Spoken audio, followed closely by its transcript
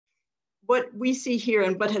what we see here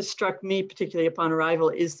and what has struck me particularly upon arrival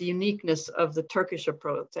is the uniqueness of the Turkish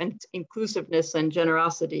approach and inclusiveness and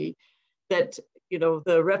generosity that, you know,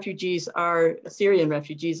 the refugees are, Syrian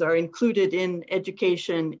refugees are included in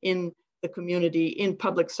education, in the community, in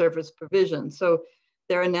public service provision. So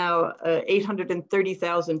there are now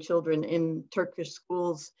 830,000 children in Turkish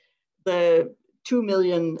schools. The 2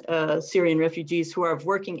 million Syrian refugees who are of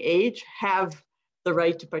working age have the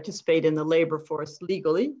right to participate in the labor force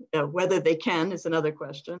legally. Whether they can is another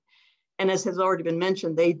question. And as has already been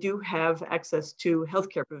mentioned, they do have access to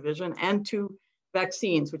healthcare provision and to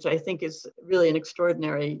vaccines, which I think is really an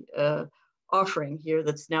extraordinary offering here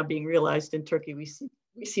that's now being realized in Turkey. We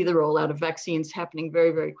see the rollout of vaccines happening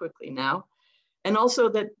very, very quickly now. And also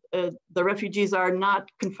that the refugees are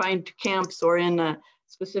not confined to camps or in a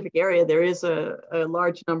specific area. There is a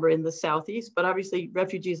large number in the southeast, but obviously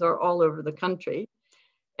refugees are all over the country.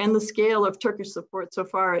 And the scale of Turkish support so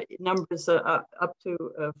far numbers up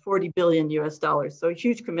to 40 billion US dollars. So a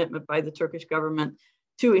huge commitment by the Turkish government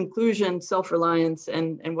to inclusion, self-reliance,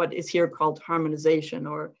 and what is here called harmonization,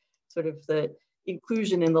 or sort of the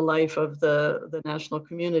inclusion in the life of the national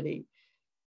community.